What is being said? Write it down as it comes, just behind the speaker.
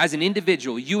as an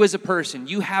individual, you as a person,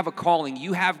 you have a calling,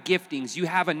 you have giftings, you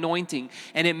have anointing,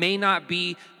 and it may not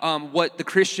be what the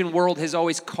Christian world has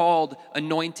always called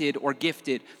anointed or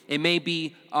gifted. It may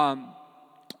be,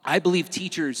 I believe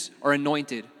teachers are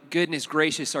anointed. Goodness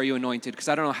gracious, are you anointed? Because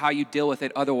I don't know how you deal with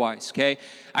it otherwise, okay?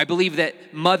 I believe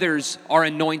that mothers are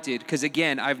anointed because,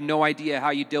 again, I have no idea how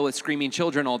you deal with screaming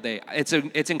children all day.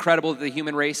 It's incredible that the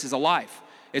human race is alive.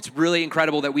 It's really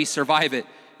incredible that we survive it.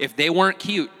 If they weren't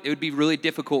cute, it would be really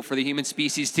difficult for the human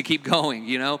species to keep going,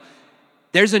 you know?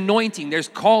 There's anointing, there's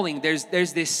calling,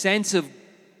 there's this sense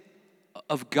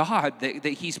of God that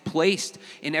he's placed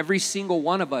in every single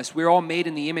one of us. We're all made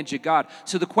in the image of God.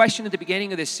 So the question at the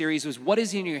beginning of this series was, what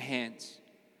is in your hands?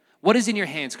 What is in your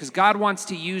hands? Because God wants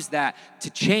to use that to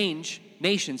change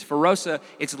nations. For Rosa,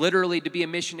 it's literally to be a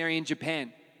missionary in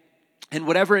Japan. And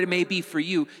whatever it may be for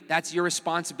you, that's your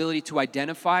responsibility to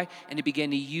identify and to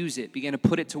begin to use it, begin to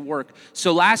put it to work.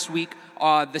 So last week,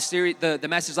 the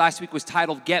message last week was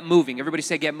titled, Get Moving. Everybody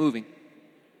say, Get Moving.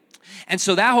 And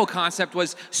so that whole concept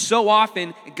was, so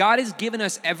often, God has given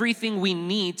us everything we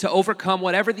need to overcome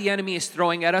whatever the enemy is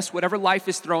throwing at us, whatever life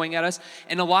is throwing at us.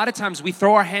 And a lot of times we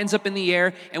throw our hands up in the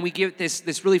air and we give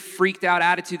this really freaked out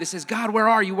attitude that says, God, where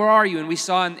are you? Where are you? And we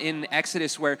saw in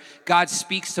Exodus where God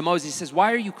speaks to Moses. He says,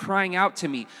 why are you crying out to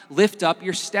me? Lift up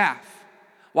your staff.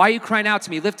 Why are you crying out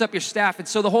to me? Lift up your staff. And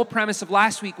so the whole premise of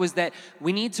last week was that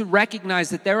we need to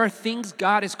recognize that there are things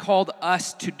God has called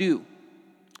us to do,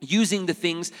 using the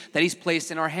things that he's placed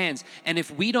in our hands. And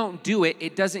if we don't do it,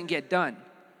 it doesn't get done.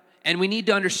 And we need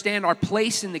to understand our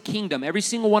place in the kingdom. Every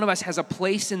single one of us has a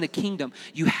place in the kingdom.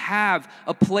 You have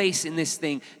a place in this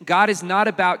thing. God is not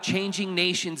about changing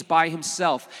nations by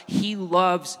himself. He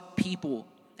loves people.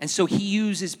 And so he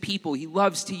uses people. He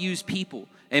loves to use people.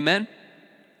 Amen?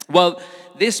 Well,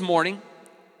 this morning,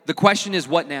 the question is,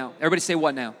 what now? Everybody say,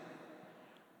 what now?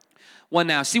 What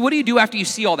now? See, what do you do after you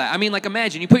see all that? I mean, like,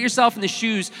 imagine you put yourself in the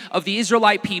shoes of the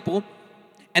Israelite people,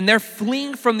 and they're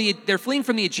fleeing from the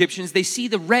Egyptians. They see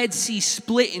the Red Sea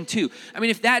split in two. I mean,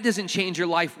 if that doesn't change your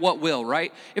life, what will,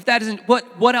 right? If that doesn't,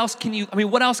 what else can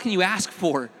you ask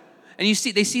for? And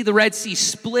they see the Red Sea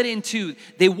split in two.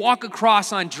 They walk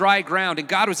across on dry ground, and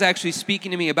God was actually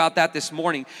speaking to me about that this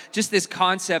morning. Just this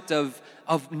concept of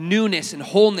newness and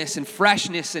wholeness and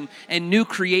freshness and new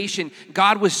creation.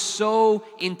 God was so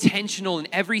intentional in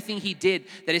everything he did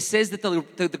that it says that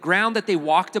the ground that they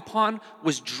walked upon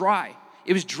was dry.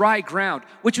 It was dry ground,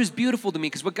 which was beautiful to me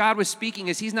because what God was speaking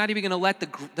is he's not even going to let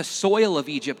the soil of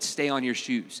Egypt stay on your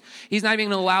shoes. He's not even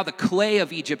going to allow the clay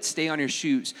of Egypt stay on your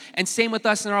shoes. And same with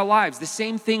us in our lives. The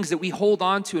same things that we hold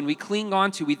on to and we cling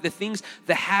on to,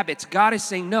 the habits, God is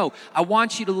saying, no, I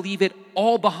want you to leave it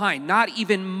all behind. Not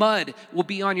even mud will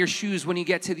be on your shoes when you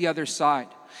get to the other side.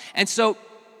 And so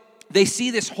they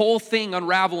see this whole thing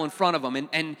unravel in front of them.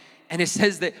 And it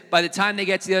says that by the time they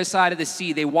get to the other side of the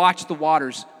sea, they watch the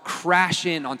waters crash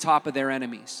in on top of their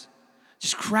enemies.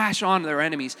 Just crash on their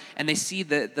enemies. And they see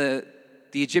the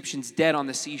Egyptians dead on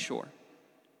the seashore.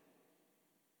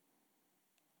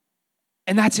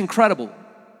 And that's incredible.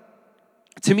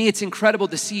 To me, it's incredible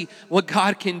to see what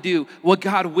God can do, what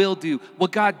God will do,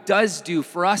 what God does do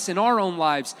for us in our own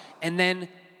lives. And then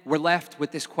we're left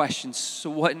with this question, so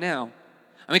what now?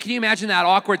 I mean, can you imagine that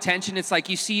awkward tension? It's like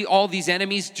you see all these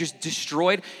enemies just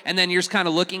destroyed, and then you're just kind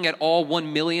of looking at all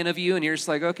 1 million of you, and you're just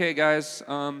like, okay, guys,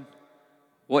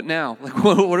 what now? Like,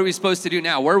 what are we supposed to do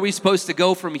now? Where are we supposed to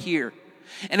go from here?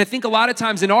 And I think a lot of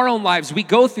times in our own lives, we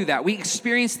go through that. We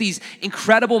experience these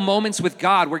incredible moments with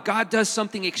God where God does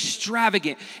something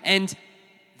extravagant, and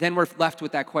then we're left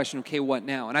with that question, okay, what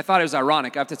now? And I thought it was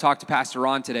ironic. I have to talk to Pastor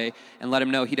Ron today and let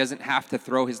him know he doesn't have to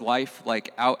throw his life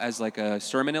out as a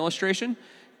sermon illustration.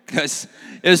 Because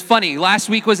it was funny. Last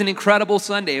week was an incredible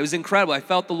Sunday. It was incredible. I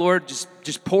felt the Lord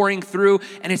just pouring through.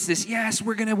 And it's this, yes,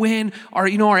 we're going to win. Our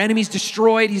enemy's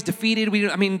destroyed. He's defeated.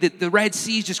 The Red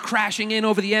Sea's just crashing in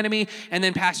over the enemy. And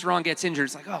then Pastor Ron gets injured.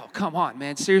 It's like, oh, come on,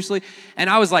 man. Seriously? And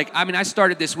I was like, I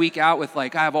started this week out with I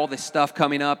have all this stuff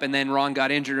coming up. And then Ron got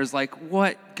injured. I was like,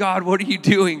 what? God, what are you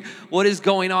doing? What is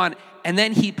going on? And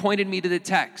then he pointed me to the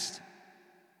text.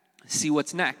 See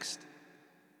what's next.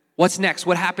 What's next?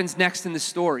 What happens next in the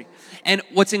story? And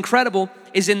what's incredible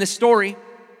is in the story,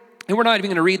 and we're not even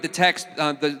going to read the text,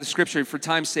 the scripture for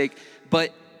time's sake,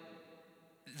 but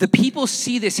the people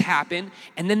see this happen,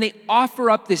 and then they offer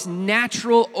up this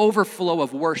natural overflow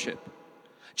of worship.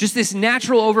 Just this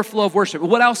natural overflow of worship.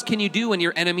 What else can you do when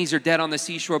your enemies are dead on the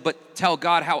seashore but tell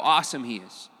God how awesome he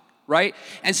is? Right?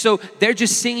 And so they're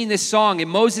just singing this song,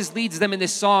 and Moses leads them in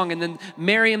this song, and then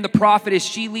Miriam the prophetess,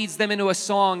 she leads them into a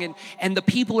song, and the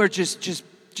people are just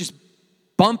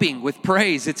bumping with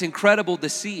praise. It's incredible to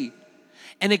see.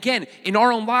 And again, in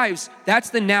our own lives,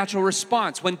 that's the natural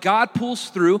response. When God pulls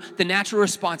through, the natural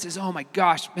response is, oh my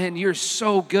gosh, man, you're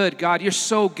so good, God, you're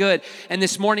so good. And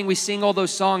this morning we sing all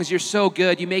those songs, you're so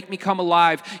good, you make me come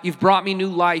alive, you've brought me new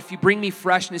life, you bring me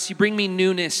freshness, you bring me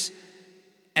newness.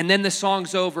 And then the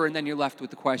song's over, and then you're left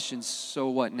with the questions, so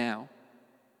what now?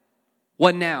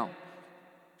 What now?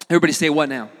 Everybody say, what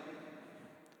now?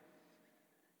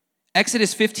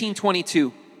 Exodus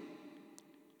 15:22.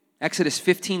 Exodus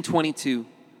 15:22.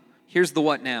 Here's the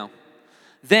what now.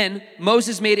 Then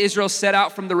Moses made Israel set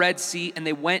out from the Red Sea, and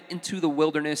they went into the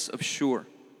wilderness of Shur.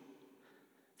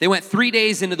 They went 3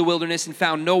 days into the wilderness and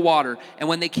found no water. And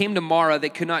when they came to Marah, they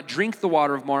could not drink the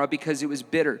water of Marah because it was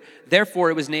bitter. Therefore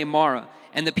it was named Marah.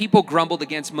 And the people grumbled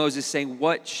against Moses, saying,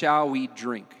 what shall we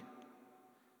drink?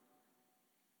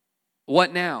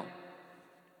 What now?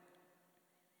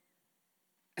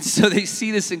 So they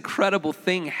see this incredible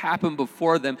thing happen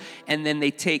before them, and then they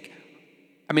take,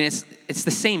 it's the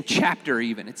same chapter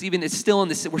even. We're still in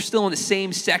the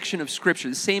same section of Scripture,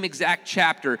 the same exact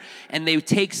chapter, and they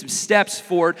take some steps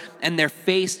forward, and they're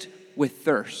faced with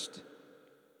thirst.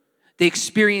 They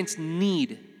experience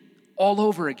need all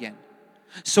over again.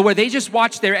 So where they just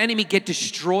watched their enemy get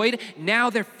destroyed,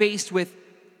 now they're faced with,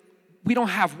 we don't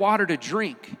have water to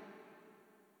drink.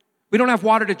 We don't have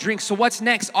water to drink. So what's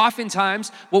next?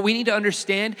 Oftentimes, what we need to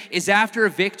understand is after a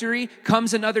victory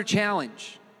comes another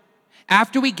challenge.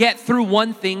 After we get through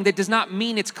one thing, that does not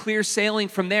mean it's clear sailing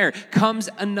from there. Comes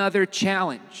another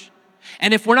challenge.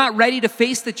 And if we're not ready to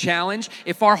face the challenge,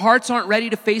 if our hearts aren't ready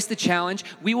to face the challenge,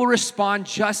 we will respond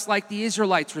just like the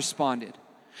Israelites responded.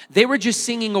 They were just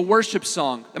singing a worship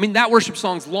song. That worship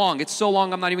song's long. It's so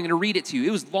long, I'm not even going to read it to you.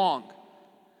 It was long.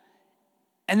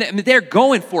 And they're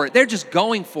going for it. They're just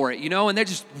going for it, and they're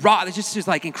just raw. It's just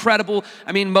like incredible.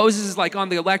 Moses is like on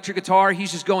the electric guitar.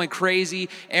 He's just going crazy.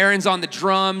 Aaron's on the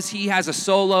drums. He has a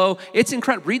solo. It's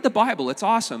incredible. Read the Bible. It's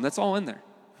awesome. That's all in there.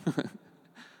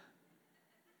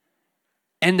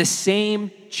 And the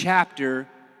same chapter,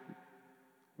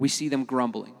 we see them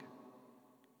grumbling.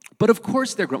 But of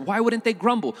course they're grumbling. Why wouldn't they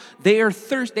grumble? They are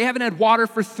thirsty. They haven't had water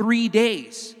for 3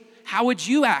 days. How would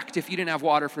you act if you didn't have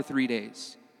water for 3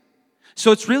 days?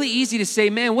 So it's really easy to say,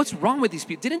 man, what's wrong with these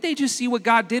people? Didn't they just see what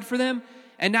God did for them?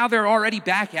 And now they're already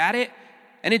back at it?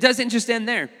 And it doesn't just end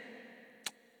there.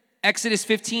 Exodus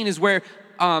 15 is where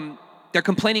they're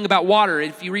complaining about water.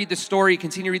 If you read the story,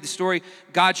 continue to read the story,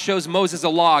 God shows Moses a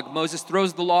log. Moses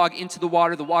throws the log into the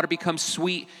water becomes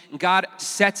sweet, and God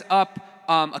sets up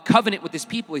a covenant with his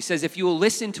people. He says, if you will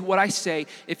listen to what I say,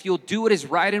 if you'll do what is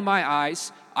right in my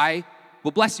eyes, I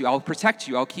will bless you. I'll protect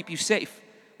you. I'll keep you safe.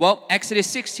 Well, Exodus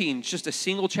 16, just a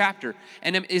single chapter.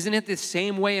 And isn't it the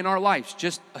same way in our lives?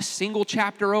 Just a single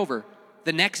chapter over,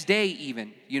 the next day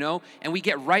even, And we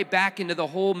get right back into the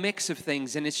whole mix of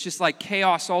things, and it's just like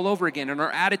chaos all over again, and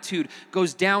our attitude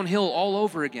goes downhill all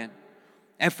over again.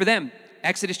 And for them,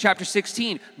 Exodus chapter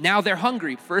 16, now they're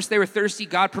hungry. First they were thirsty,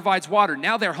 God provides water.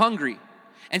 Now they're hungry.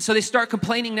 And so they start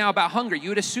complaining now about hunger. You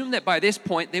would assume that by this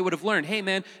point they would have learned, hey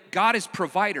man, God is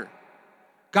provider.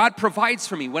 God provides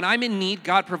for me. When I'm in need,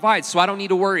 God provides. So I don't need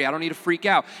to worry. I don't need to freak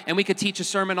out. And we could teach a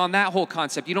sermon on that whole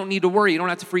concept. You don't need to worry. You don't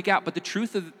have to freak out. But the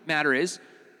truth of the matter is,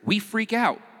 we freak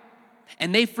out.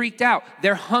 And they freaked out.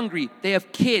 They're hungry. They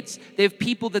have kids. They have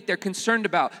people that they're concerned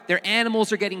about. Their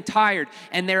animals are getting tired.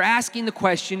 And they're asking the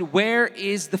question, where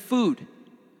is the food?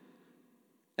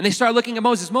 And they start looking at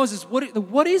Moses. Moses,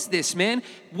 what is this, man?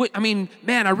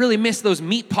 I really miss those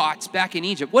meat pots back in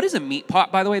Egypt. What is a meat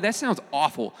pot, by the way? That sounds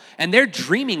awful. And they're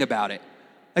dreaming about it.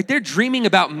 Like they're dreaming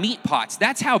about meat pots.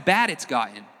 That's how bad it's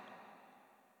gotten. And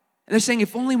they're saying,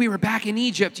 if only we were back in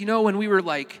Egypt, when we were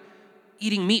like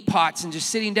eating meat pots and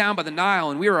just sitting down by the Nile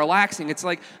and we were relaxing. It's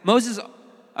like Moses,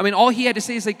 all he had to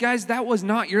say is like, guys, that was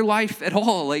not your life at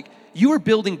all. Like, you were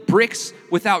building bricks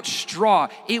without straw.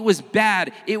 It was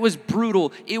bad. It was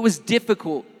brutal. It was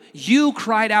difficult. You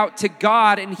cried out to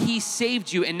God and he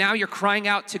saved you, and now you're crying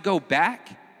out to go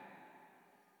back?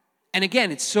 And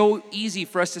again, it's so easy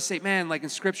for us to say, man, like in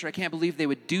Scripture, I can't believe they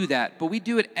would do that. But we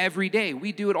do it every day.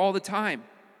 We do it all the time.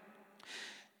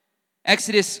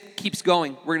 Exodus keeps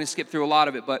going. We're going to skip through a lot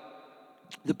of it, but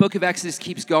the book of Exodus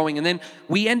keeps going. And then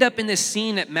we end up in this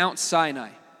scene at Mount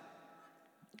Sinai.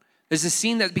 There's a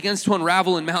scene that begins to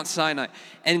unravel in Mount Sinai.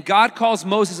 And God calls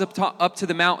Moses up to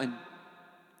the mountain,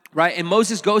 right? And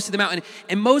Moses goes to the mountain.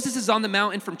 And Moses is on the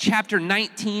mountain from chapter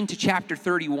 19 to chapter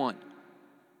 31.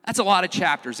 That's a lot of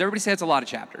chapters. Everybody say that's a lot of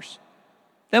chapters.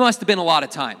 That must have been a lot of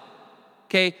time,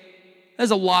 okay?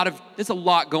 There's a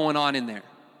lot going on in there.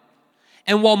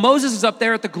 And while Moses is up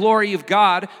there at the glory of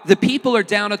God, the people are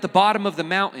down at the bottom of the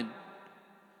mountain.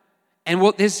 And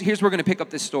here's where we're going to pick up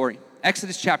this story.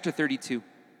 Exodus chapter 32.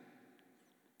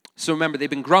 So remember, they've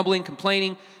been grumbling,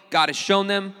 complaining. God has shown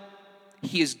them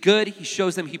He is good. He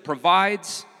shows them He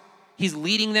provides. He's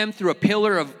leading them through a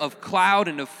pillar of cloud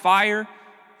and of fire.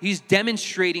 He's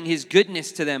demonstrating His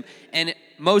goodness to them. And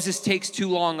Moses takes too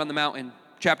long on the mountain.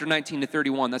 Chapter 19 to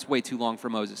 31, that's way too long for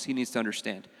Moses. He needs to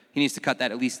understand. He needs to cut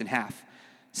that at least in half.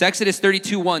 So Exodus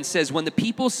 32:1 says, when the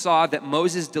people saw that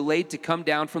Moses delayed to come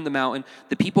down from the mountain,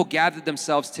 the people gathered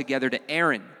themselves together to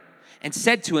Aaron and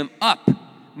said to him, up,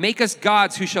 make us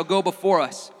gods who shall go before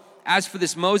us. As for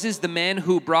this Moses, the man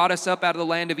who brought us up out of the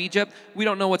land of Egypt, we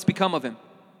don't know what's become of him.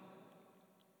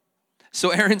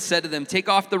 So Aaron said to them, take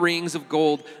off the rings of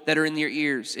gold that are in the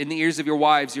ears of your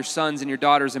wives, your sons, and your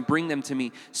daughters, and bring them to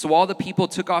me. So all the people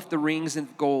took off the rings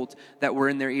of gold that were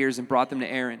in their ears and brought them to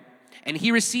Aaron. And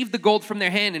he received the gold from their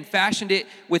hand and fashioned it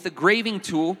with a graving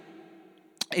tool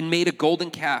and made a golden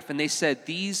calf. And they said,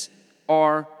 these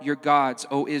are your gods,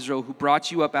 O Israel, who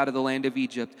brought you up out of the land of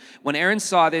Egypt. When Aaron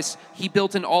saw this, he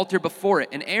built an altar before it.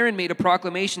 And Aaron made a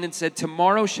proclamation and said,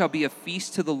 tomorrow shall be a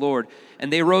feast to the Lord.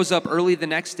 And they rose up early the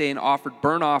next day and offered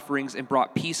burnt offerings and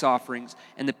brought peace offerings.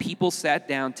 And the people sat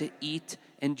down to eat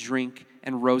and drink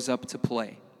and rose up to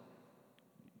play.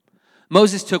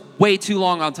 Moses took way too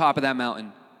long on top of that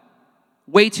mountain.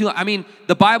 Way too long. I mean,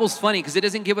 the Bible's funny because it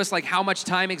doesn't give us like how much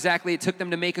time exactly it took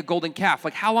them to make a golden calf.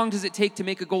 Like, how long does it take to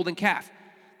make a golden calf?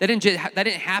 That didn't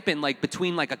happen like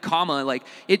between like a comma.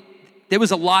 There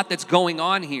was a lot that's going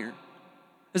on here.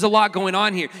 There's a lot going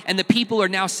on here. And the people are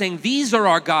now saying, these are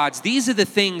our gods. These are the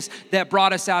things that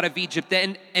brought us out of Egypt.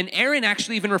 And Aaron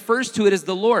actually even refers to it as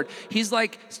the Lord. He's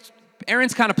like,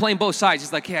 Aaron's kind of playing both sides.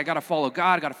 He's like, hey, I got to follow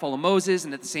God. I got to follow Moses.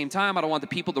 And at the same time, I don't want the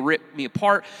people to rip me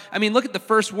apart. I mean, look at the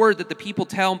first word that the people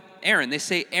tell Aaron. They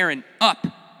say, Aaron, up.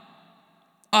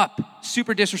 Up.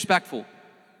 Super disrespectful.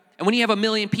 And when you have a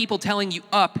million people telling you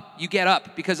up, you get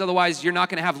up. Because otherwise, you're not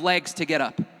going to have legs to get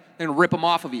up. They're going to rip them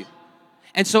off of you.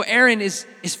 And so Aaron is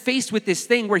faced with this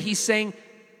thing where he's saying,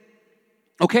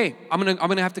 okay, I'm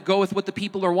gonna have to go with what the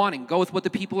people are wanting. Go with what the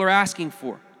people are asking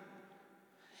for.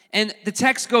 And the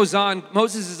text goes on.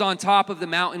 Moses is on top of the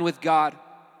mountain with God.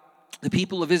 The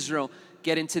people of Israel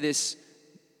get into this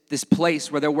place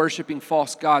where they're worshiping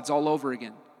false gods all over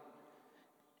again.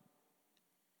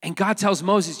 And God tells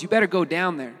Moses, you better go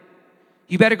down there.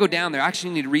 You better go down there. I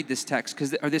actually need to read this text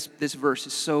because this verse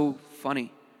is so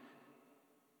funny.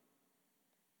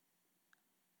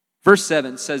 Verse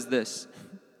 7 says this.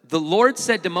 The Lord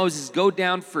said to Moses, go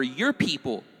down, for your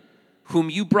people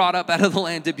whom you brought up out of the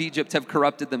land of Egypt have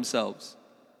corrupted themselves.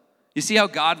 You see how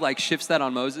God shifts that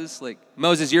on Moses? Like,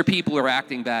 Moses, your people are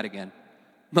acting bad again.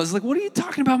 Moses is like, what are you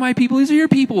talking about, my people? These are your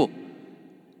people.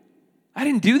 I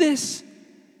didn't do this.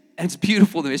 And it's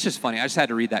beautiful to me. It's just funny. I just had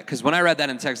to read that because when I read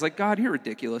that in text, like, God, you're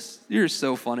ridiculous. You're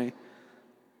so funny.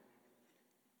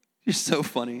 You're so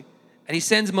funny. And he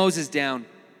sends Moses down.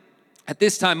 At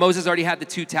this time, Moses already had the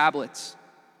 2 tablets.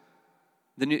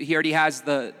 He already has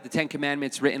the 10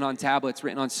 commandments written on tablets,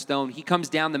 written on stone. He comes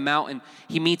down the mountain.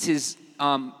 He meets his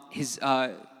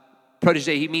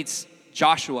protege. He meets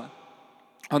Joshua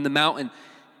on the mountain.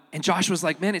 And Joshua's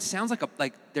like, man, it sounds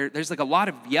like there's a lot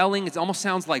of yelling. It almost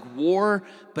sounds like war,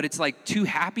 but it's like too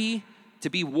happy to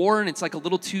be war, and it's like a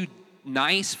little too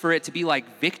nice for it to be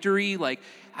like victory. Like,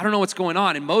 I don't know what's going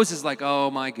on. And Moses is like, oh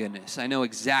my goodness, I know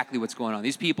exactly what's going on.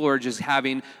 These people are just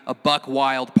having a buck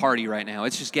wild party right now.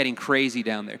 It's just getting crazy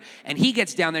down there. And he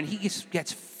gets down there and he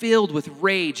gets filled with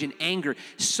rage and anger.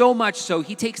 So much so,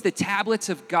 he takes the tablets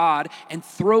of God and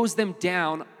throws them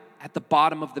down at the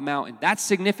bottom of the mountain. That's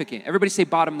significant. Everybody say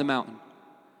bottom of the mountain.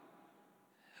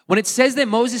 When it says that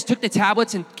Moses took the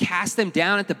tablets and cast them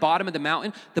down at the bottom of the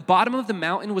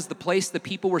mountain was the place the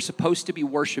people were supposed to be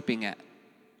worshiping at.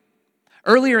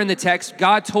 Earlier in the text,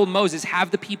 God told Moses, have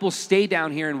the people stay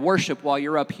down here and worship while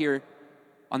you're up here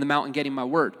on the mountain getting my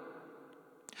word.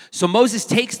 So Moses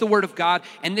takes the word of God,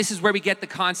 and this is where we get the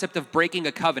concept of breaking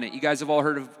a covenant. You guys have all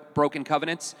heard of broken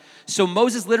covenants? So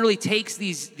Moses literally takes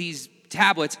these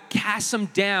tablets, casts them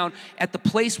down at the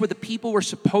place where the people were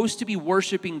supposed to be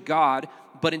worshiping God,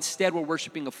 but instead were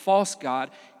worshiping a false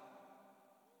god.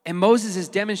 And Moses is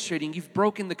demonstrating, you've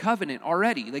broken the covenant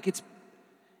already. Like,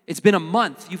 it's been a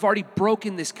month. You've already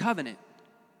broken this covenant.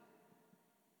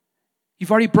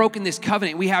 You've already broken this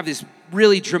covenant. We have this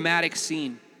really dramatic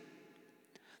scene.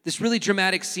 This really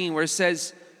dramatic scene where it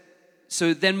says,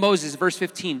 so then Moses, verse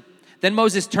 15, then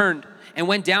Moses turned and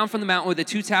went down from the mountain with the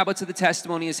 2 tablets of the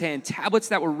testimony in his hand, tablets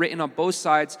that were written on both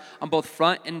sides, on both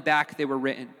front and back they were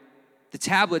written. The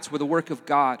tablets were the work of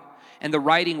God, and the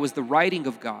writing was the writing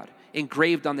of God,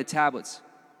 engraved on the tablets.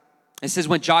 It says,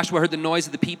 when Joshua heard the noise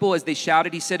of the people as they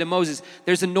shouted, he said to Moses,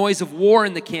 there's a noise of war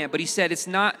in the camp. But he said, it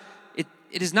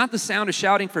is not the sound of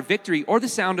shouting for victory or the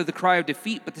sound of the cry of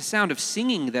defeat, but the sound of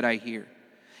singing that I hear.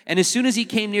 And as soon as he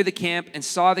came near the camp and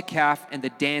saw the calf and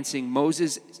the dancing,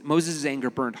 Moses'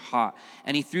 anger burned hot.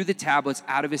 And he threw the tablets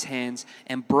out of his hands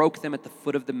and broke them at the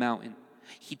foot of the mountain.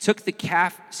 He took the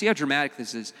calf, see how dramatic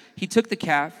this is. He took the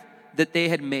calf that they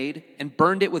had made and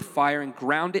burned it with fire and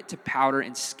ground it to powder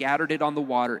and scattered it on the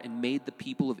water and made the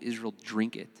people of Israel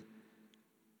drink it.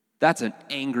 That's an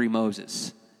angry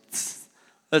Moses.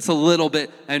 That's a little bit,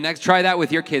 and next, try that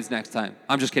with your kids next time.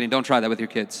 I'm just kidding, don't try that with your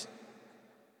kids.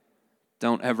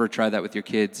 Don't ever try that with your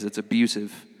kids, it's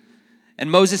abusive. And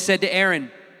Moses said to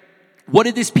Aaron, what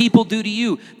did this people do to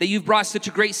you that you've brought such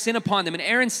a great sin upon them? And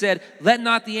Aaron said, let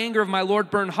not the anger of my Lord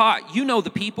burn hot. You know the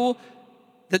people,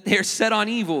 that they're set on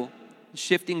evil,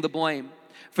 shifting the blame.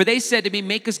 For they said to me,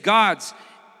 make us gods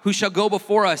who shall go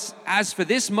before us. As for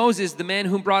this Moses, the man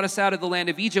whom brought us out of the land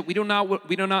of Egypt, we do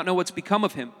not know what's become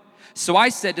of him. So I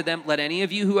said to them, let any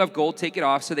of you who have gold take it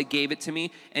off. So they gave it to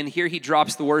me. And here he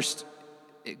drops the worst,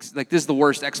 like this is the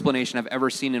worst explanation I've ever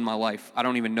seen in my life. I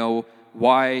don't even know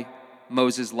why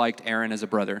Moses liked Aaron as a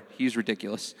brother. He's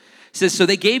ridiculous. It says, so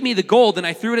they gave me the gold and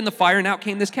I threw it in the fire and out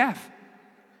came this calf.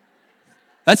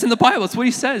 That's in the Bible. That's what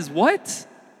he says. What?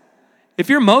 If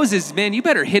you're Moses, man, you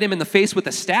better hit him in the face with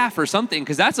a staff or something,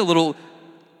 because that's a little,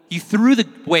 you threw the,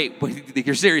 wait,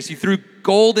 you're serious. You threw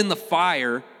gold in the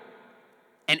fire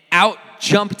and out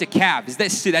jumped a calf.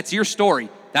 That's your story.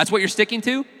 That's what you're sticking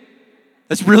to?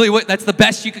 That's the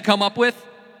best you could come up with?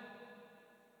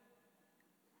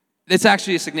 It's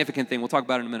actually a significant thing. We'll talk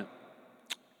about it in a minute.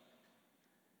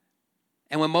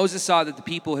 And when Moses saw that the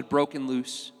people had broken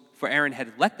loose, for Aaron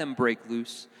had let them break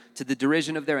loose to the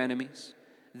derision of their enemies,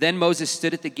 then Moses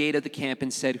stood at the gate of the camp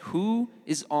and said, who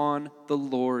is on the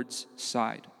Lord's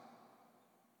side?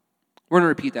 We're going to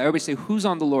repeat that. Everybody say, who's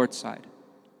on the Lord's side?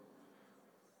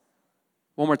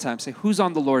 One more time. Say, who's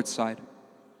on the Lord's side?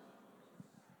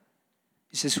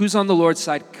 He says, who's on the Lord's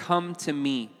side? Come to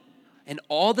me. And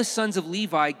all the sons of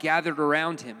Levi gathered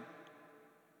around him.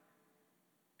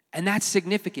 And that's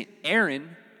significant.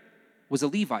 Aaron was a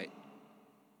Levite.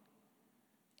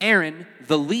 Aaron,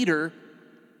 the leader,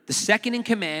 the second in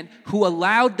command, who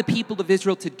allowed the people of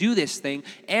Israel to do this thing.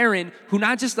 Aaron, who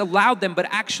not just allowed them, but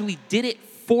actually did it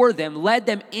for them, led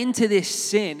them into this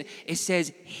sin. It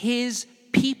says his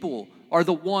people are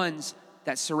the ones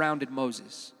that surrounded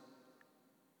Moses.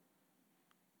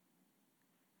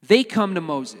 They come to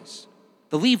Moses,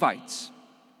 the Levites.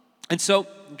 And so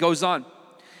it goes on.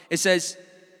 It says,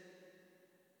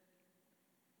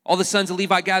 all the sons of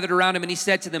Levi gathered around him, and he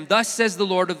said to them, thus says the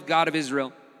Lord, the God of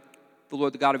Israel,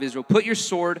 put your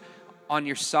sword on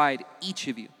your side, each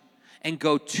of you, and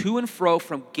go to and fro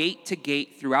from gate to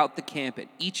gate throughout the camp, and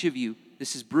each of you,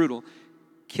 this is brutal,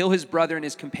 kill his brother and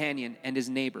his companion and his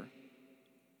neighbor.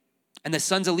 And the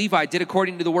sons of Levi did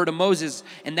according to the word of Moses,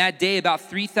 and that day about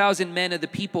 3,000 men of the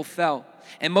people fell.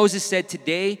 And Moses said,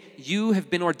 today you have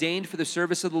been ordained for the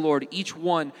service of the Lord, each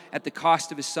one at the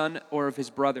cost of his son or of his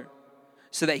brother,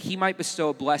 so that he might bestow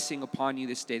a blessing upon you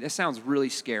this day. That sounds really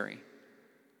scary.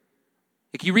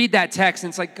 Like you read that text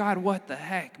and it's like, God, what the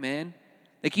heck, man?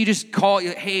 Like you just call,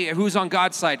 hey, who's on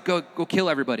God's side? Go kill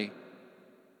everybody.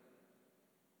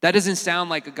 That doesn't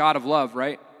sound like a God of love,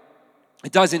 right?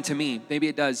 It doesn't to me. Maybe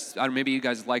it does. I don't know, maybe you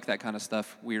guys like that kind of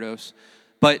stuff, weirdos.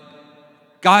 But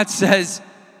God says,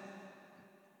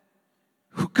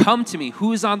 come to me.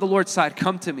 Who is on the Lord's side?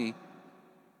 Come to me.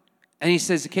 And he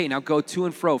says, okay, now go to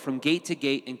and fro from gate to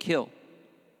gate and kill.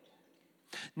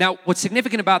 Now, what's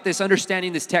significant about this,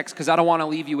 understanding this text, because I don't want to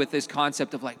leave you with this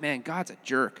concept of like, man, God's a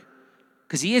jerk.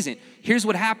 Because he isn't. Here's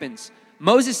what happens.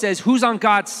 Moses says, who's on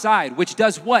God's side? Which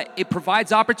does what? It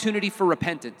provides opportunity for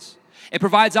repentance. It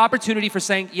provides opportunity for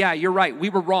saying, yeah, you're right, we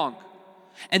were wrong.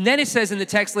 And then it says in the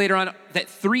text later on that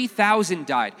 3,000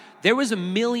 died. There was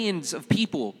millions of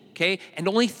people, okay? And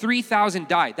only 3,000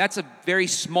 died. That's a very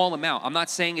small amount. I'm not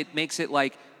saying it makes it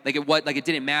like it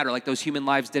didn't matter, like those human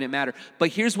lives didn't matter. But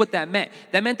here's what that meant.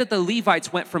 That meant that the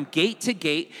Levites went from gate to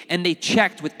gate and they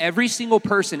checked with every single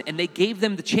person and they gave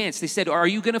them the chance. They said, are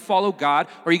you going to follow God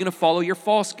or are you going to follow your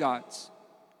false gods?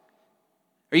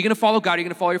 Are you going to follow God or are you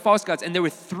going to follow your false gods? And there were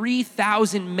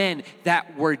 3,000 men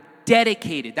that were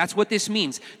dedicated. That's what this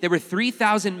means. There were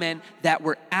 3,000 men that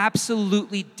were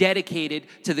absolutely dedicated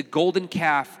to the golden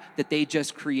calf that they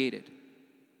just created.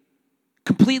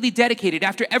 Completely dedicated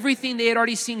after everything they had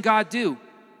already seen God do.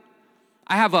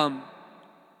 I have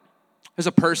there's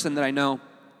a person that I know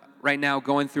right now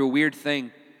going through a weird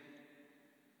thing.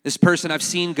 This person, I've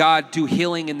seen God do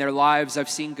healing in their lives. I've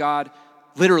seen God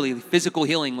literally physical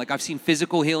healing. Like I've seen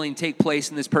physical healing take place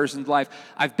in this person's life.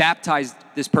 I've baptized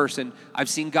this person. I've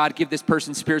seen God give this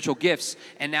person spiritual gifts.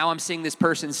 And now I'm seeing this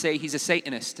person say he's a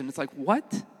Satanist. And it's like,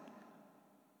 what?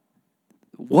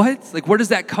 What? Like, where does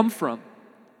that come from?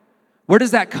 Where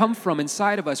does that come from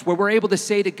inside of us, where we're able to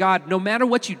say to God, no matter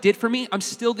what you did for me, I'm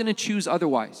still going to choose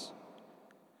otherwise.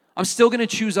 I'm still going to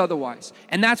choose otherwise.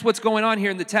 And that's what's going on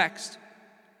here in the text.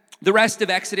 The rest of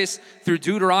Exodus through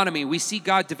Deuteronomy, we see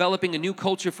God developing a new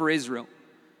culture for Israel.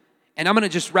 And I'm going to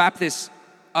just wrap this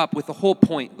up with the whole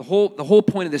point, the whole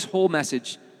point of this whole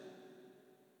message.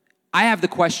 I have the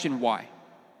question, why?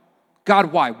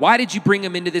 God, why? Why did you bring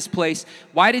them into this place?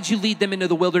 Why did you lead them into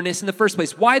the wilderness in the first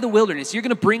place? Why the wilderness? You're going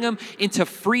to bring them into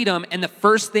freedom, and the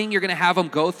first thing you're going to have them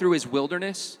go through is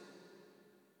wilderness?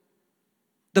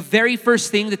 The very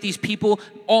first thing that these people,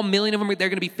 all million of them, they're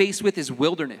going to be faced with is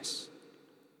wilderness.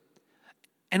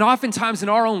 And oftentimes in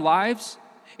our own lives,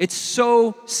 it's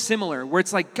so similar, where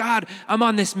it's like, God, I'm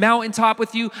on this mountaintop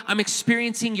with you. I'm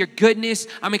experiencing your goodness.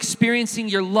 I'm experiencing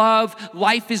your love.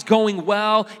 Life is going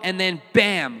well. And then,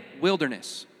 bam,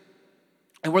 wilderness.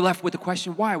 And we're left with the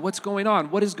question, why? What's going on?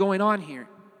 What is going on here?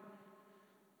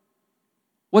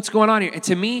 What's going on here? And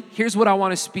to me, here's what I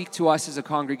want to speak to us as a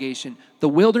congregation. The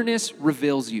wilderness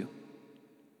reveals you.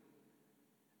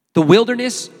 The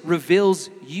wilderness reveals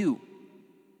you.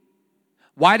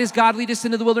 Why does God lead us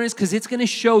into the wilderness? Because it's going to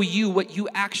show you what you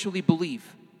actually believe.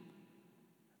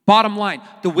 Bottom line,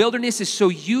 the wilderness is so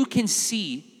you can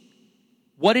see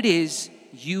what it is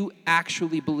you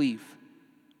actually believe.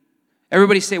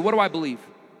 Everybody say, what do I believe?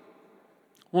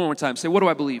 One more time, say, what do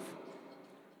I believe?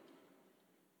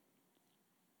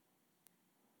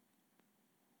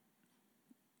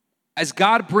 As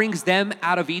God brings them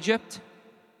out of Egypt,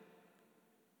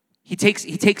 He takes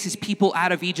His people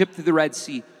out of Egypt through the Red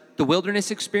Sea. The wilderness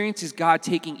experience is God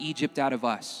taking Egypt out of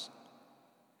us.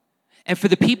 And for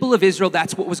the people of Israel,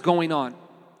 that's what was going on.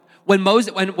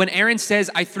 When Aaron says,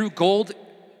 I threw gold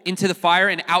into the fire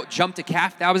and out jumped a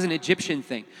calf, that was an Egyptian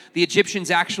thing. The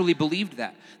Egyptians actually believed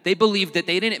that. They believed that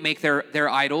they didn't make their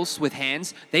idols with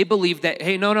hands. They believed that,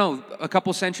 hey, no, a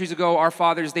couple centuries ago, our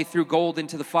fathers, they threw gold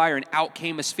into the fire and out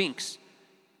came a sphinx.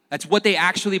 That's what they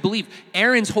actually believed.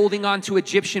 Aaron's holding on to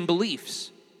Egyptian beliefs.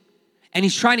 And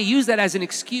he's trying to use that as an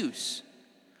excuse.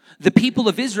 The people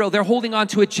of Israel, they're holding on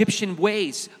to Egyptian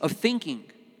ways of thinking.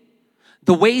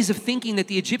 The ways of thinking that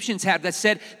the Egyptians had that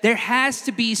said, there has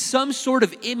to be some sort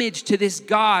of image to this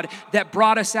God that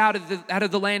brought us out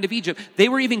of the land of Egypt. They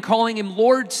were even calling him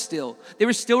Lord still. They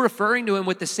were still referring to him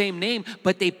with the same name,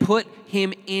 but they put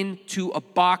him into a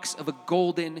box of a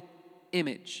golden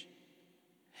image.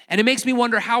 And it makes me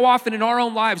wonder, how often in our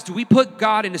own lives do we put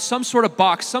God into some sort of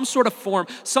box, some sort of form,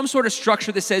 some sort of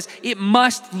structure that says, it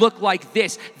must look like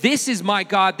this. This is my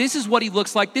God. This is what he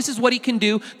looks like. This is what he can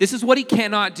do. This is what he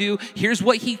cannot do. Here's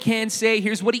what he can say.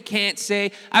 Here's what he can't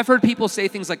say. I've heard people say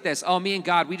things like this, oh, me and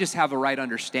God, we just have a right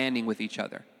understanding with each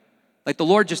other. Like the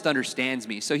Lord just understands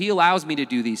me, so he allows me to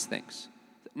do these things.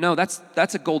 No, that's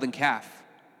a golden calf.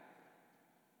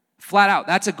 Flat out,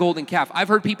 that's a golden calf. I've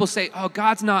heard people say, oh,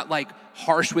 God's not like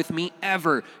harsh with me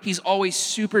ever. He's always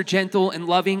super gentle and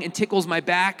loving and tickles my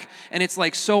back. And it's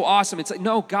like so awesome. It's like,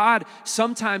 no, God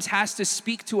sometimes has to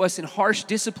speak to us in harsh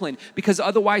discipline because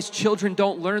otherwise children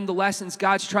don't learn the lessons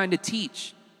God's trying to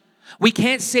teach. We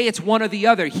can't say it's one or the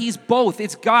other. He's both.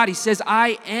 It's God. He says,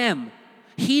 I am.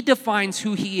 He defines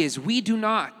who he is. We do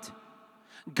not.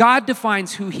 God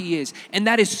defines who he is, and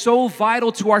that is so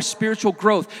vital to our spiritual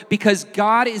growth because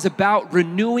God is about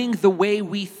renewing the way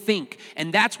we think,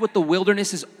 and that's what the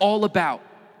wilderness is all about.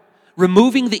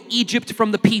 Removing the Egypt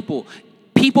from the people.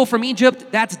 People from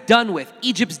Egypt, that's done with.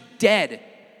 Egypt's dead.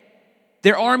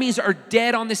 Their armies are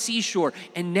dead on the seashore,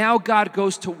 and now God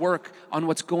goes to work on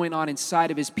what's going on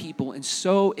inside of his people, and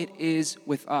so it is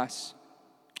with us.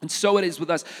 And so it is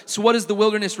with us. So what does the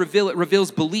wilderness reveal? It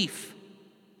reveals belief.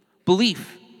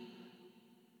 Belief.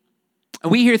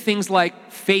 And we hear things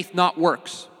like faith not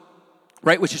works,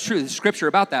 right? Which is true. There's scripture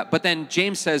about that. But then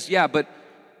James says, yeah, but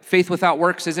faith without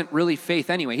works isn't really faith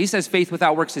anyway. He says faith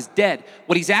without works is dead.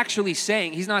 What he's actually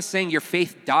saying, he's not saying your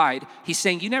faith died. He's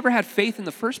saying you never had faith in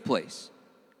the first place.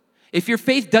 If your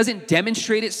faith doesn't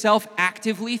demonstrate itself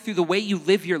actively through the way you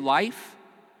live your life,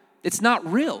 it's not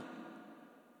real.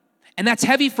 And that's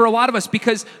heavy for a lot of us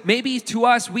because maybe to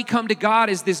us, we come to God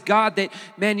as this God that,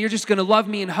 man, you're just going to love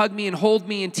me and hug me and hold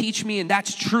me and teach me, and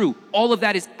that's true. All of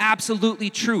that is absolutely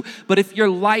true. But if your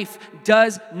life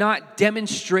does not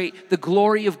demonstrate the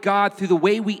glory of God through the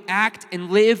way we act and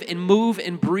live and move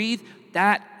and breathe,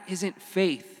 that isn't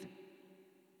faith.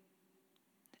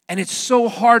 And it's so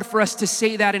hard for us to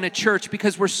say that in a church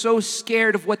because we're so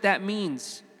scared of what that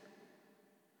means.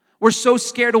 We're so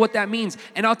scared of what that means.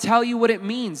 And I'll tell you what it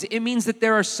means. It means that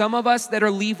there are some of us that are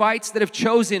Levites that have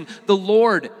chosen the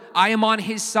Lord. I am on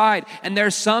his side. And there are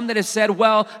some that have said,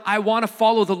 well, I want to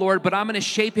follow the Lord, but I'm going to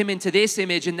shape him into this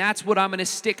image, and that's what I'm going to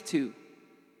stick to.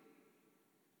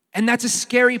 And that's a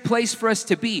scary place for us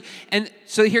to be. And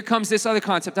so here comes this other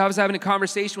concept. I was having a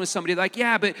conversation with somebody like,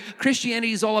 yeah, but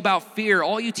Christianity is all about fear.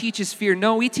 All you teach is fear.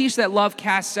 No, we teach that love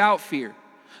casts out fear.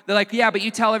 They're like, yeah, but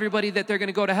you tell everybody that they're going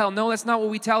to go to hell. No, that's not what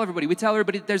we tell everybody. We tell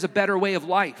everybody that there's a better way of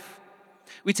life.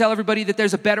 We tell everybody that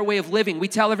there's a better way of living. We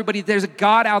tell everybody that there's a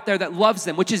God out there that loves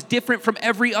them, which is different from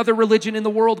every other religion in the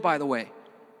world, by the way.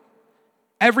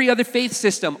 Every other faith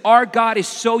system, our God is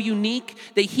so unique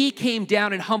that he came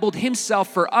down and humbled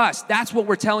himself for us. That's what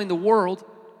we're telling the world.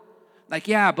 Like,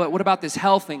 yeah, but what about this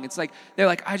hell thing? It's like, they're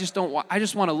like, I just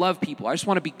want to love people. I just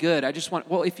want to be good.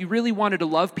 Well, if you really wanted to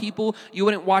love people, you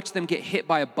wouldn't watch them get hit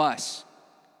by a bus.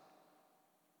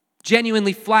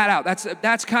 Genuinely, flat out.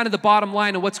 That's kind of the bottom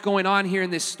line of what's going on here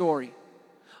in this story.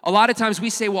 A lot of times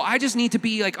we say, well, I just need to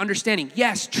be like understanding.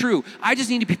 Yes, true. I just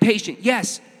need to be patient.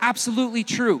 Yes, absolutely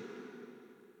true.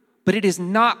 But it is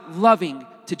not loving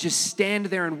to just stand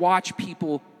there and watch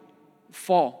people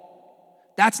fall.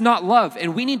 That's not love.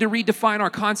 And we need to redefine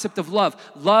our concept of love.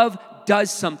 Love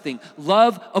does something.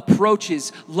 Love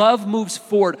approaches. Love moves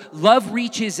forward. Love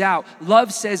reaches out.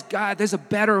 Love says, God, there's a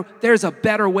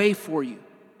better way for you.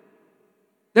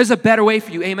 There's a better way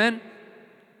for you. Amen?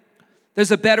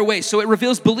 There's a better way. So it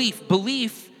reveals belief.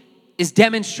 Belief is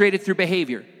demonstrated through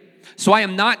behavior. So I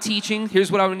am not teaching.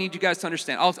 Here's what I would need you guys to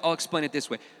understand. I'll explain it this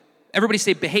way. Everybody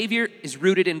say behavior is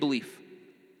rooted in belief.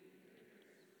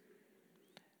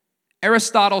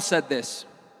 Aristotle said this.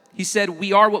 He said,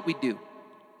 we are what we do.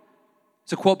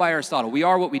 It's a quote by Aristotle. We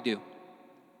are what we do.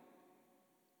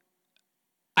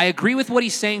 I agree with what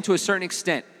he's saying to a certain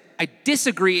extent. I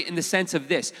disagree in the sense of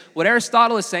this. What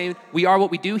Aristotle is saying, we are what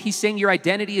we do, he's saying your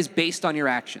identity is based on your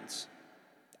actions.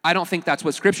 I don't think that's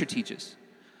what Scripture teaches.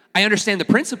 I understand the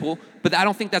principle, but I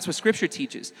don't think that's what Scripture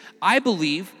teaches. I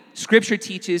believe Scripture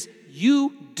teaches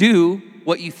you do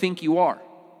what you think you are.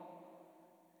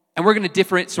 And we're going to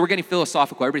different, so we're getting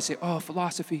philosophical. Everybody say, oh,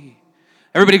 philosophy.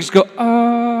 Everybody just go,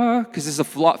 because this is a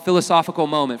philosophical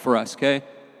moment for us, okay?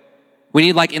 We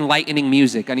need like enlightening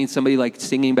music. I need somebody like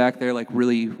singing back there like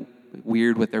really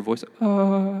weird with their voice.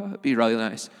 It'd be really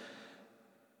nice.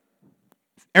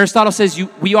 Aristotle says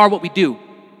we are what we do.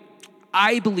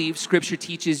 I believe Scripture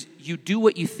teaches you do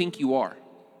what you think you are.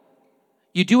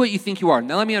 You do what you think you are.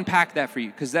 Now let me unpack that for you,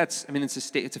 because it's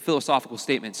a philosophical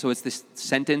statement. So it's this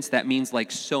sentence that means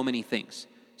like so many things.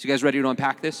 So you guys ready to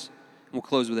unpack this? And we'll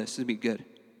close with this. This will be good.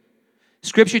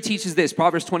 Scripture teaches this,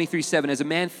 Proverbs 23:7, as a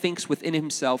man thinks within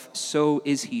himself, so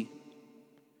is he.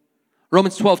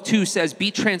 Romans 12:2 says,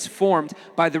 be transformed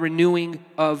by the renewing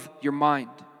of your mind.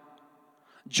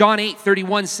 John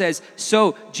 8:31 says,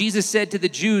 so Jesus said to the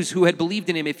Jews who had believed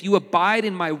in him, if you abide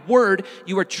in my word,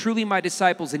 you are truly my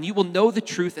disciples, and you will know the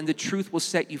truth, and the truth will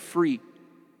set you free.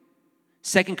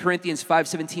 2 Corinthians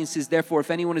 5:17 says, therefore,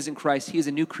 if anyone is in Christ, he is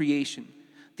a new creation.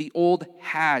 The old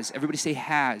has, everybody say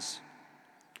has,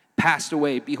 passed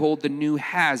away. Behold, the new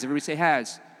has, everybody say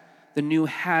has. The new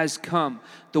has come.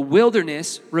 The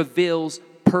wilderness reveals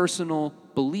personal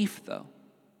belief, though.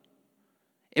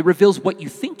 It reveals what you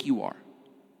think you are.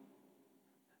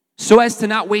 So as to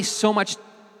not waste so much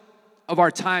of our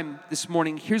time this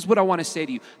morning, here's what I want to say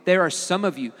to you. There are some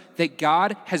of you that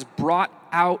God has brought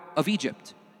out of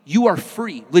Egypt. You are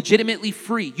free, legitimately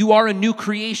free. You are a new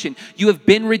creation. You have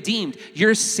been redeemed.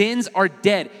 Your sins are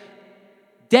dead.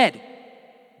 Dead.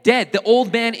 Dead. The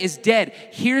old man is dead.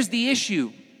 Here's the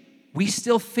issue. We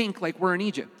still think like we're in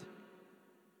Egypt.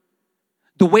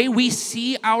 The way we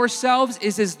see ourselves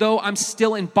is as though I'm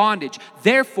still in bondage.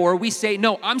 Therefore, we say,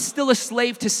 no, I'm still a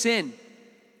slave to sin.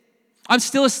 I'm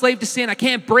still a slave to sin. I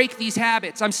can't break these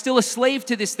habits. I'm still a slave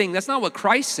to this thing. That's not what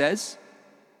Christ says.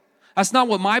 That's not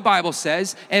what my Bible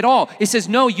says at all. It says,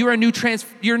 no, you're a new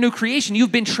creation.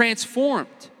 You've been transformed,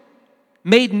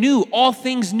 made new, all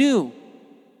things new.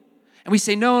 And we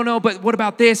say, no, but what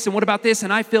about this? And what about this?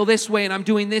 And I feel this way and I'm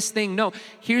doing this thing. No,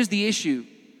 here's the issue.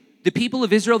 The people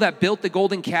of Israel that built the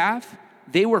golden calf,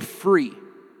 they were free.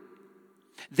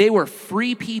 They were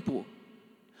free people.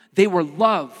 They were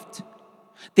loved.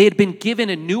 They had been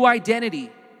given a new identity,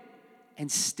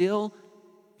 and still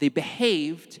they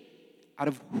behaved out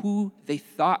of who they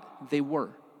thought they were.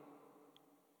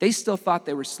 They still thought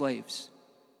they were slaves.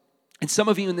 And some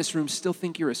of you in this room still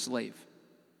think you're a slave.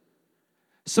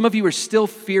 Some of you are still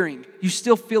fearing. You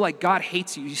still feel like God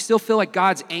hates you. You still feel like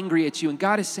God's angry at you. And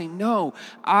God is saying, no,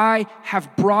 I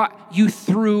have brought you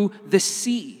through the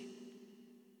sea.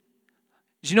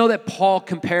 Did you know that Paul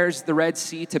compares the Red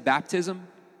Sea to baptism?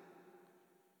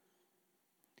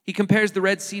 He compares the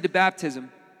Red Sea to baptism.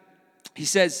 He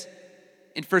says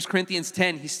in 1 Corinthians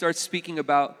 10, he starts speaking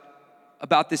about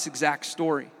this exact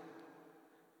story.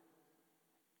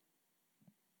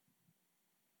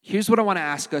 Here's what I want to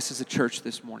ask us as a church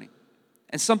this morning,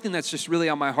 and something that's just really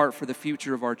on my heart for the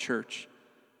future of our church.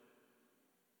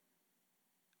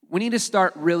 We need to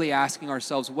start really asking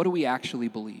ourselves, what do we actually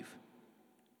believe?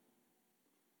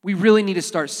 We really need to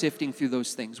start sifting through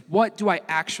those things. What do I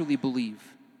actually believe?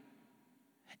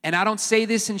 And I don't say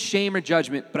this in shame or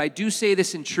judgment, but I do say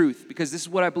this in truth, because this is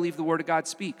what I believe the Word of God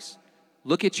speaks.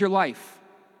 Look at your life.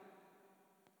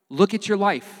 Look at your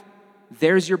life.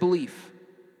 There's your belief.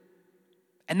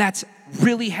 And that's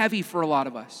really heavy for a lot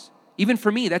of us. Even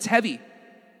for me, that's heavy.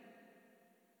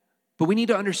 But we need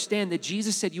to understand that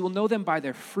Jesus said, you will know them by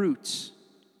their fruits.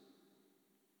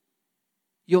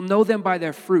 You'll know them by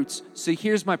their fruits. So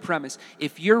here's my premise.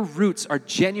 If your roots are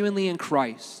genuinely in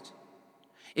Christ,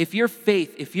 if your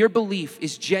faith, if your belief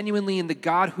is genuinely in the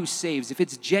God who saves, if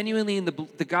it's genuinely in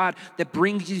the God that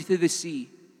brings you through the sea,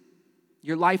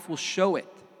 your life will show it.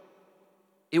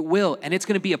 It will, and it's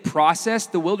going to be a process.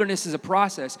 The wilderness is a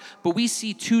process, but we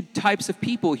see two types of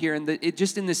people here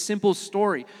just in this simple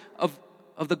story of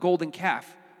the golden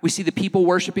calf. We see the people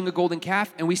worshiping a golden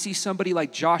calf, and we see somebody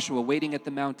like Joshua waiting at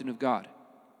the mountain of God.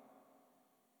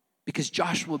 Because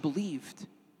Joshua believed.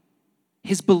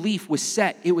 His belief was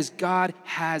set. It was, God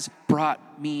has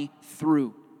brought me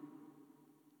through.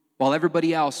 While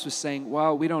everybody else was saying,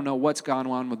 well, we don't know what's gone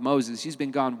on with Moses. He's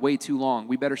been gone way too long.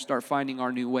 We better start finding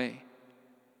our new way.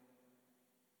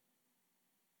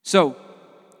 So,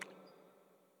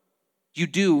 you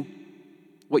do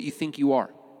what you think you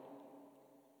are.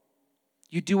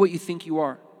 You do what you think you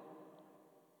are.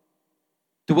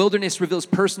 The wilderness reveals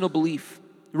personal belief.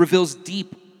 It reveals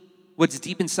what's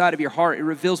deep inside of your heart. It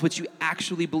reveals what you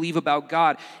actually believe about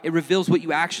God. It reveals what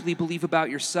you actually believe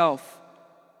about yourself.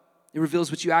 It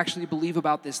reveals what you actually believe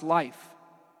about this life,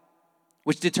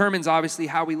 which determines, obviously,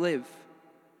 how we live.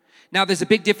 Now, there's a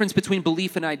big difference between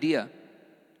belief and idea.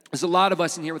 There's a lot of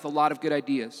us in here with a lot of good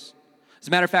ideas. As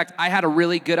a matter of fact, I had a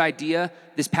really good idea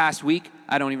this past week.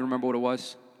 I don't even remember what it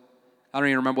was. I don't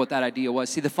even remember what that idea was.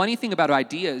 See, the funny thing about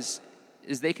ideas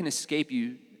is they can escape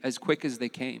you as quick as they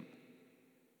came.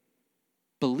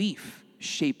 Belief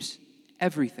shapes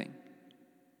everything.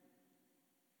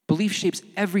 Belief shapes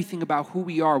everything about who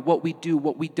we are, what we do,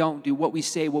 what we don't do, what we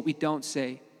say, what we don't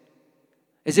say.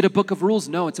 Is it a book of rules?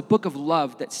 No, it's a book of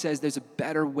love that says there's a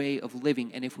better way of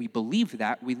living. And if we believe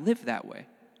that, we live that way.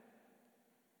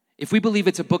 If we believe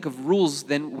it's a book of rules,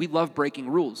 then we love breaking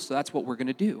rules. So that's what we're going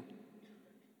to do.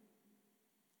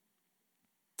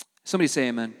 Somebody say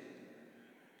amen.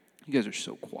 You guys are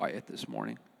so quiet this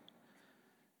morning.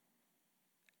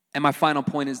 And my final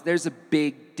point is there's a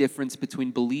big difference between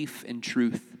belief and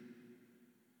truth.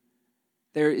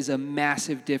 There is a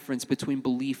massive difference between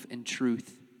belief and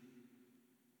truth.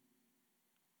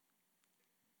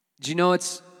 Do you know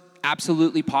it's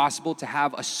absolutely possible to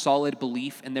have a solid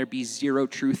belief and there be zero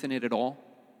truth in it at all?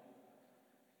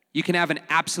 You can have an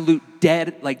absolute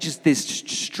dead, like just this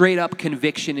straight up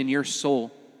conviction in your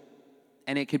soul,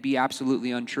 and it could be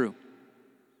absolutely untrue.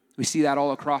 We see that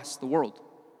all across the world.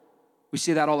 We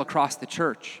see that all across the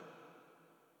church.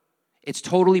 It's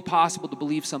totally possible to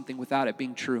believe something without it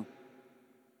being true.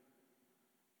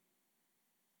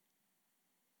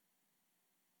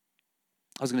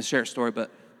 I was going to share a story,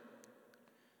 but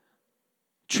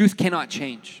truth cannot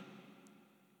change.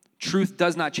 Truth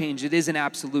does not change. It is an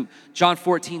absolute. John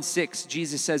 14:6,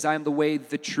 Jesus says, I am the way,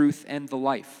 the truth, and the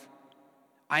life.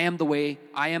 I am the way,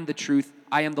 I am the truth,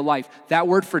 I am the life. That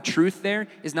word for truth there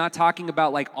is not talking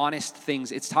about like honest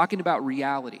things. It's talking about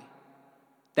reality.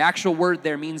 The actual word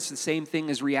there means the same thing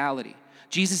as reality.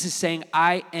 Jesus is saying,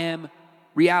 I am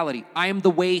reality. I am the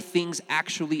way things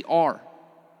actually are.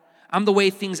 I'm the way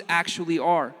things actually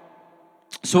are.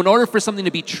 So in order for something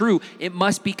to be true, it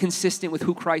must be consistent with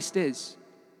who Christ is.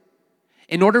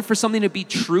 In order for something to be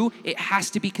true, it has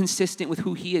to be consistent with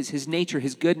who he is, his nature,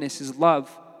 his goodness, his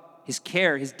love, his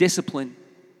care, his discipline.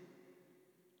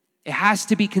 It has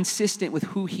to be consistent with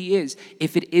who he is.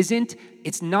 If it isn't,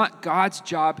 it's not God's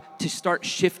job to start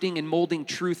shifting and molding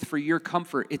truth for your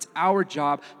comfort. It's our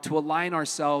job to align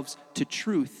ourselves to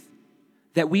truth,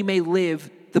 that we may live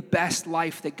the best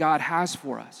life that God has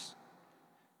for us.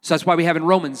 So that's why we have in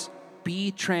Romans,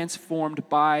 be transformed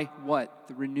by what?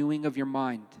 The renewing of your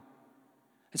mind.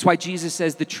 That's why Jesus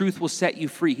says the truth will set you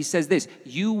free. He says this,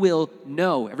 you will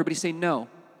know. Everybody say no.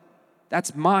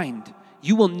 That's mind.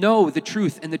 You will know the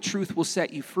truth, and the truth will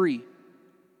set you free.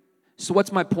 So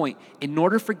what's my point? In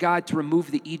order for God to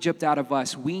remove the Egypt out of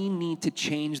us, we need to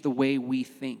change the way we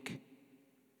think.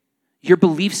 Your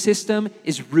belief system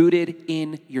is rooted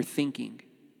in your thinking.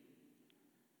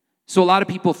 So a lot of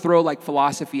people throw like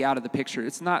philosophy out of the picture.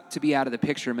 It's not to be out of the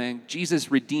picture, man.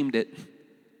 Jesus redeemed it.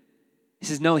 He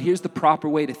says, no, here's the proper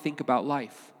way to think about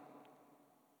life.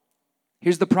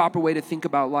 Here's the proper way to think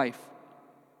about life.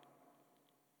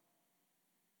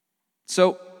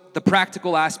 So the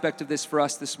practical aspect of this for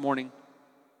us this morning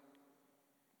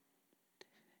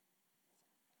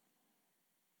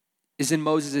is in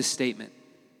Moses' statement.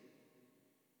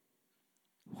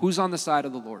 Who's on the side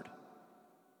of the Lord?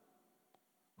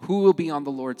 Who will be on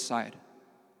the Lord's side?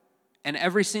 And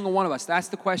every single one of us, that's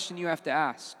the question you have to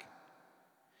ask.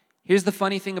 Here's the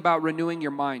funny thing about renewing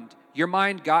your mind. Your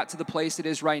mind got to the place it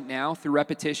is right now through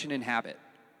repetition and habit,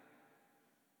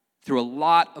 through a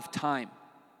lot of time.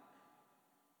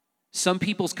 Some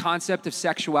people's concept of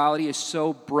sexuality is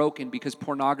so broken because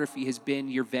pornography has been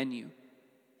your venue.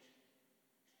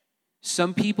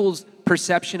 Some people's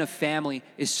perception of family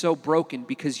is so broken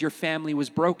because your family was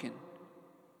broken.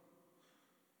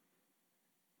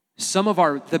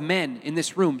 The men in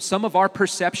this room, some of our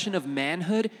perception of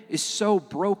manhood is so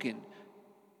broken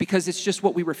because it's just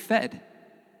what we were fed.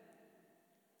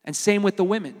 And same with the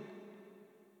women.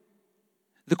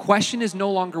 The question is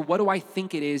no longer what do I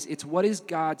think it is, it's what is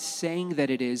God saying that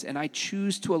it is, and I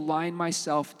choose to align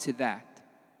myself to that.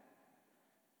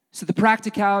 So the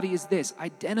practicality is this,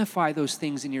 identify those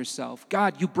things in yourself.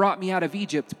 God, you brought me out of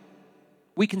Egypt.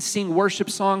 We can sing worship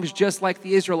songs just like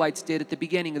the Israelites did at the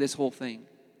beginning of this whole thing.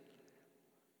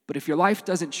 But if your life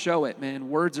doesn't show it, man,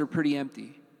 words are pretty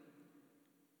empty.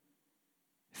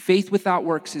 Faith without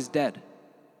works is dead.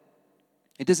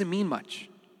 It doesn't mean much.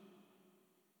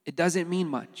 It doesn't mean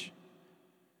much.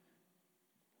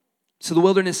 So the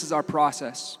wilderness is our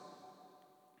process.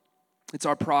 It's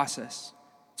our process.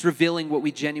 It's revealing what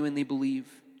we genuinely believe.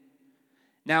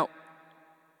 Now,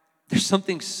 there's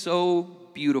something so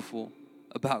beautiful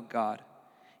about God.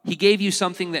 He gave you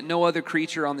something that no other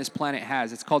creature on this planet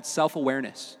has. It's called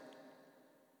self-awareness.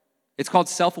 It's called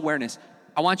self-awareness.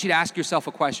 I want you to ask yourself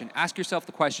a question. Ask yourself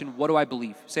the question, what do I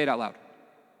believe? Say it out loud.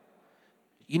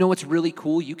 You know what's really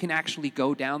cool? You can actually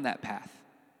go down that path.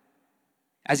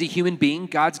 As a human being,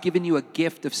 God's given you a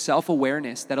gift of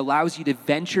self-awareness that allows you to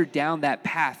venture down that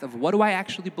path of what do I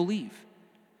actually believe?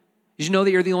 Did you know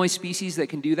that you're the only species that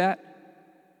can do that?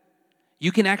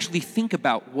 You can actually think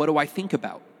about what do I think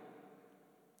about?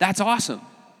 That's awesome.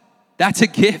 That's a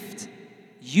gift.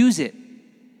 Use it.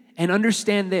 And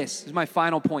understand this is my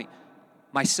final point.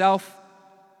 Myself,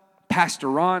 Pastor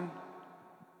Ron,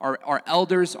 our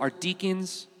elders, our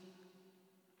deacons,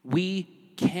 we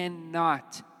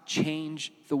cannot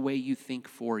change the way you think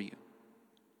for you.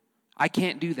 I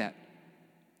can't do that.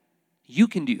 You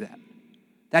can do that.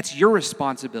 That's your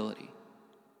responsibility.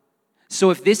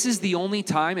 So if this is the only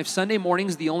time, if Sunday morning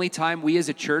is the only time we as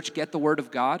a church get the Word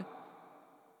of God,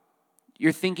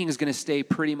 your thinking is going to stay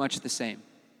pretty much the same.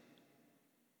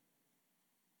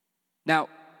 Now,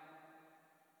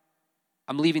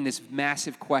 I'm leaving this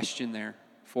massive question there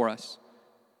for us,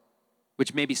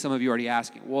 which maybe some of you are already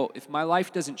asking. Well, if my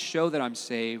life doesn't show that I'm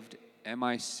saved, am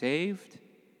I saved?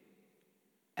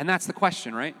 And that's the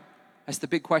question, right? That's the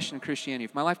big question in Christianity.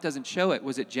 If my life doesn't show it,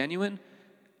 was it genuine?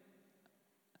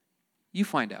 You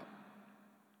find out.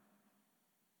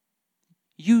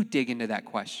 You dig into that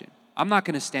question. I'm not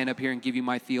going to stand up here and give you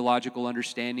my theological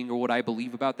understanding or what I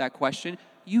believe about that question.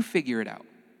 You figure it out.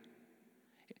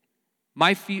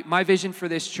 My vision for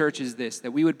this church is this,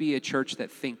 that we would be a church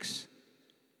that thinks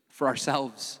for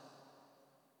ourselves.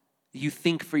 You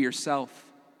think for yourself.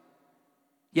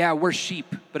 Yeah, we're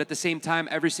sheep, but at the same time,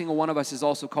 every single one of us is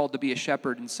also called to be a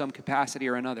shepherd in some capacity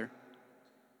or another.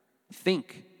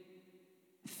 Think.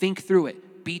 Think through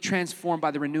it. Be transformed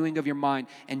by the renewing of your mind.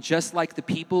 And just like the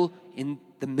people in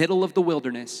the middle of the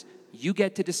wilderness, you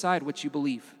get to decide what you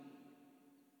believe.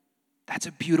 That's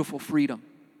a beautiful freedom.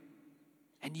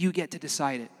 And you get to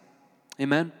decide it.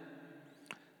 Amen?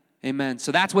 Amen.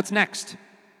 So that's what's next.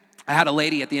 I had a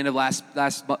lady at the end of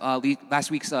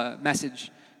last week's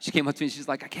message. She came up to me and she's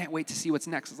like, I can't wait to see what's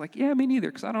next. I was like, yeah, me neither,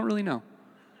 because I don't really know.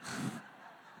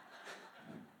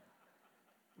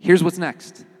 Here's what's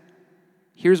next.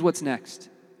 Here's what's next.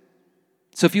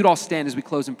 So if you'd all stand as we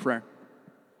close in prayer.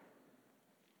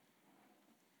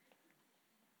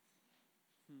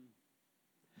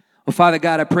 Well, Father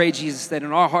God, I pray, Jesus, that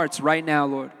in our hearts right now,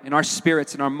 Lord, in our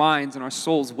spirits, in our minds, in our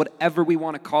souls, whatever we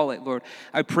want to call it, Lord,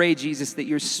 I pray, Jesus, that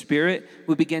your Spirit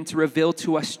will begin to reveal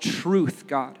to us truth,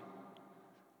 God.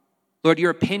 Lord, your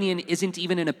opinion isn't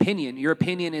even an opinion. Your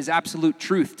opinion is absolute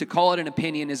truth. To call it an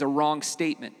opinion is a wrong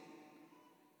statement.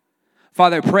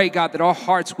 Father, I pray, God, that our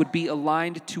hearts would be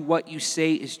aligned to what you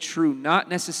say is true, not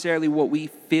necessarily what we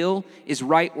feel is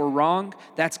right or wrong.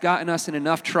 That's gotten us in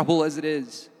enough trouble as it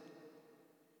is.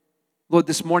 Lord,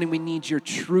 this morning we need your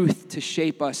truth to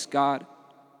shape us, God.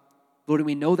 Lord, and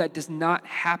we know that does not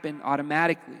happen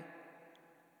automatically.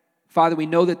 Father, we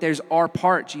know that there's our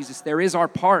part, Jesus. There is our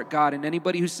part, God, and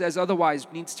anybody who says otherwise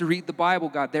needs to read the Bible,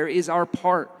 God. There is our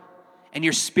part. And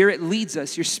your Spirit leads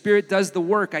us. Your Spirit does the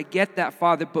work. I get that,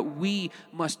 Father, but we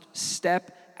must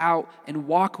step out and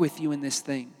walk with you in this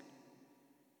thing.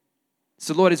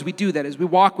 So, Lord, as we do that, as we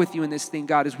walk with you in this thing,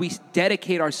 God, as we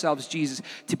dedicate ourselves, Jesus,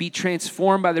 to be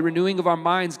transformed by the renewing of our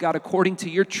minds, God, according to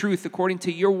your truth, according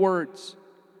to your words.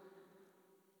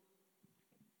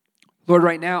 Lord,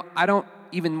 right now, I don't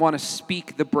even want to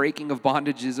speak the breaking of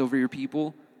bondages over your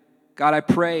people. God, I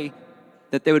pray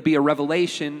that there would be a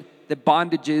revelation that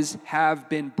bondages have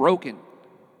been broken.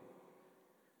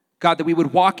 God, that we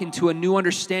would walk into a new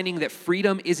understanding that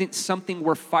freedom isn't something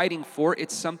we're fighting for,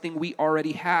 it's something we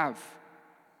already have.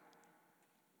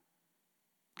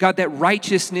 God, that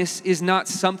righteousness is not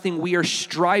something we are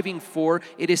striving for,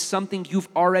 it is something you've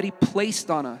already placed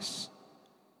on us.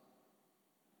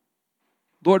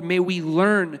 Lord, may we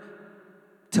learn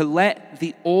to let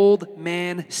the old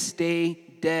man stay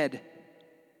dead.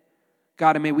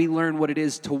 God, and may we learn what it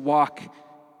is to walk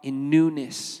in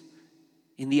newness,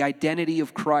 in the identity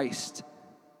of Christ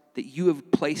that you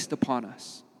have placed upon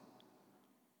us.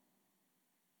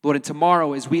 Lord, and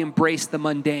tomorrow as we embrace the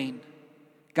mundane,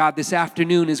 God, this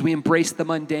afternoon as we embrace the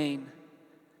mundane,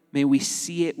 may we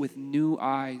see it with new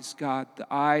eyes, God, the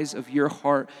eyes of your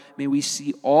heart. May we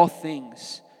see all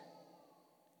things.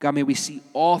 God, may we see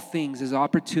all things as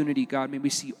opportunity, God. May we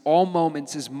see all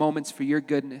moments as moments for your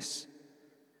goodness.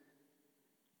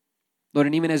 Lord,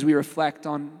 and even as we reflect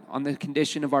on the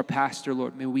condition of our pastor,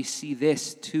 Lord, may we see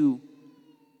this too.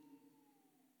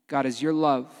 God, as your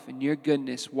love and your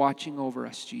goodness watching over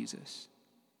us, Jesus.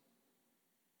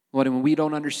 Lord, and when we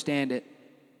don't understand it,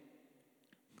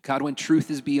 God, when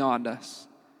truth is beyond us,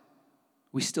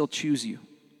 we still choose you.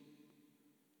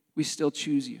 We still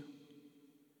choose you.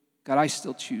 God, I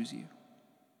still choose you.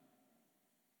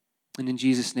 And in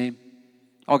Jesus' name,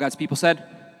 all God's people said,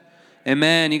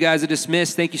 amen. You guys are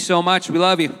dismissed. Thank you so much. We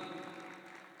love you.